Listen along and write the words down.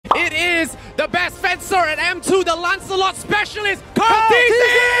is the best fencer at M2, the Lancelot specialist, Carl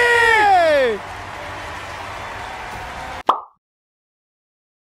TZ!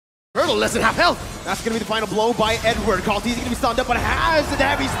 Hurdle less than half health. That's going to be the final blow by Edward. Carl TZ going to be stunned up, but has the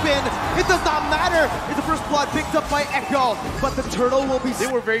heavy spin. It does not matter. It's the first blood picked up by Echo, but the turtle will be... They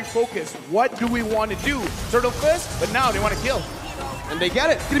were very focused. What do we want to do? Turtle first, but now they want to kill. And they get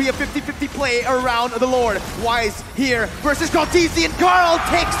it. It's going to be a 50-50 play around the Lord. Wise here versus Carl TZ, and Carl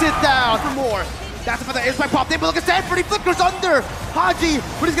takes it down for more. That's for the airstrike popped in, but look at Sanford, he flickers under Haji,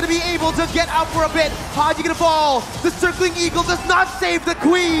 but he's going to be able to get out for a bit. Haji going to fall. The circling eagle does not save the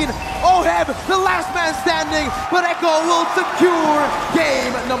queen. Oheb, the last man standing, but Echo will secure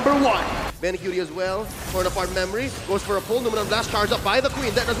game number 1. Benny Cutie as well, torn apart memory, goes for a pull, Numenor Blast charged up by the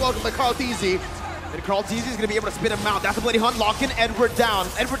queen, that as well by Carl TZ. And Carl TZ is going to be able to spin him out. That's a Bloody Hunt, locking Edward down.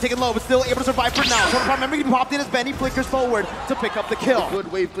 Edward taken low, but still able to survive for now. Torn apart memory popped in as Benny flickers forward to pick up the kill. Good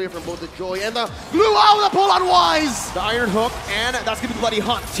wave clear from both the Joy and the Glue out, the pull on Wise! The Iron Hook, and that's going to be the Bloody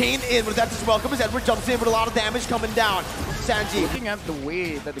Hunt. Chain in, but that's just welcome as Edward jumps in with a lot of damage coming down. Sanji. Looking at the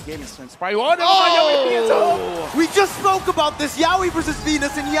way that the game is transpiring. Oh! We just spoke about this. Yaoi versus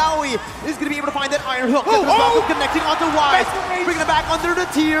Venus, and Yaoi is going to be able to find that Iron Hook. Welcome connecting onto Wise, bringing it back under the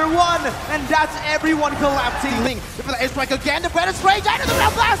tier 1, and that's everyone collapsing. Link for the airstrike again. The Brennan's Rage out of the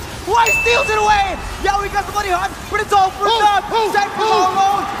Ground Blast. Wise steals it away. Yaoi got the Bloody Hunt, but it's all for naught. Sanford all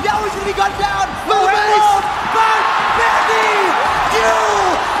alone. Yaoi's going to be gunned down. But Benny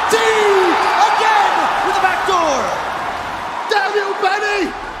UT again with the back door. Damn you, Benny!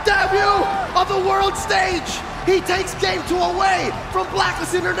 Damn you! On the world stage! He takes game 2 away from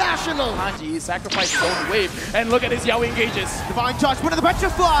Blacklist International! Haji sacrificed his own wave, and look at his Yaoi engages. Divine Judgment of the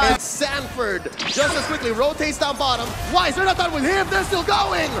Petrify! And Sanford just as quickly rotates down bottom. Wise, they're not done with him, they're still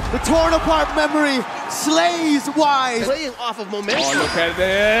going! The torn apart memory slays Wise! Playing off of momentum. Oh, look at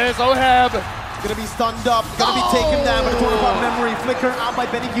this! Oheb! Gonna be stunned up, gonna be taken down by the torn apart memory. Flicker out by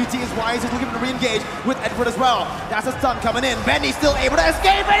Benny QT as Wise is looking to re-engage with Edward as well. That's a stun coming in. Benny still able to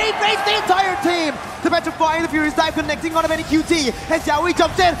escape, and he breaks the entire team! The Petrify and the Furious Dive connecting on Benny QT as Yaoi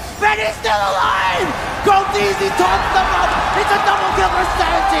jumps in. Benny's still alive! Carl TZ taunts them up! It's a double kill for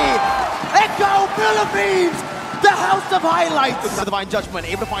Sanji! Echo Philippines! The House of Highlights! The Divine Judgment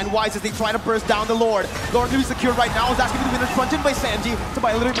able to find Wise as they try to burst down the Lord. Lord to be secured right now is asking to be the winner's front in by Sanji to buy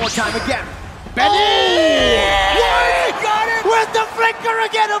a little bit more time again. Benny! Wise got it! With the flicker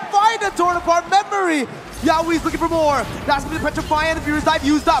again to find a torn apart memory! Yaoi's looking for more. That's going to be the Petrify and the Furious Dive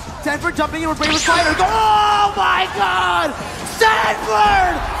used up. Sanford jumping in with Bravest Fighter. Oh my god!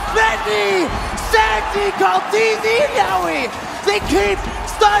 Sanford! Benny! Sanji, Carl TZ, Yaoi! They keep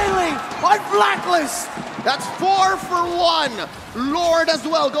styling on Blacklist! That's 4 for 1. Lord as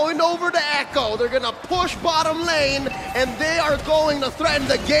well going over to Echo. They're gonna push bottom lane, and they are going to threaten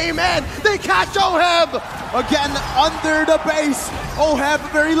the game end. They catch Oheb! Again, under the base. Oheb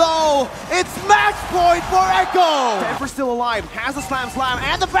very low. It's match point for Echo. Sanford's still alive. Has the slam,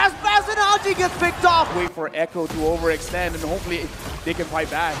 and the fast pass, and Haji gets picked off. Wait for Echo to overextend, and hopefully they can fight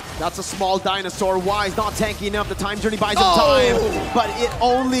back. That's a small dinosaur. Wise not tanky enough. The time journey buys him time, but it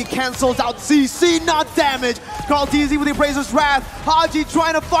only cancels out CC, not damage. Carl TZ with the Appraiser's Wrath. Haji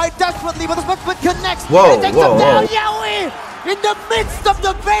trying to fight desperately, but the split connects. Whoa, and takes him down. Yaoi in the midst of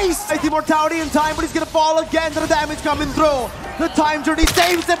the base. It's immortality in time, but he's gonna fall again to the damage coming through. The time journey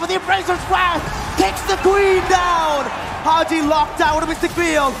saves him with the Appraiser's Wrath. Takes the queen down. Haji locked out of Mystic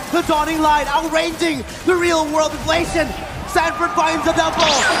Field. The dawning light outranging the real world inflation. Sanford finds a double.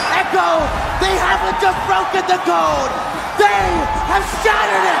 Echo, they haven't just broken the code. They have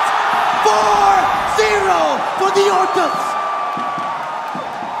shattered it. 4-0 for the Orcas.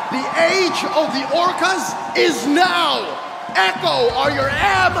 The age of the Orcas is now. Echo are your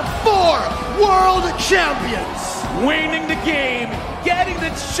M4 World Champions. Winning the game, getting the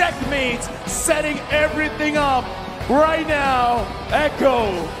checkmates, setting everything up. Right now,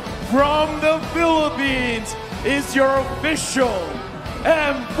 Echo from the Philippines is your official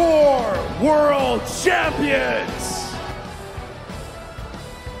M4 World Champions.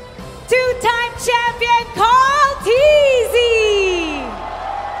 Two-time champion Carl TZ.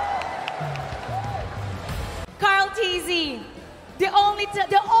 Carl TZ, the only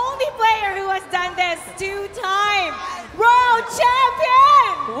player who has done this. Two-time world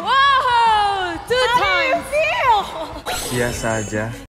champion. Wow! Two times. How do you feel? Biasa aja.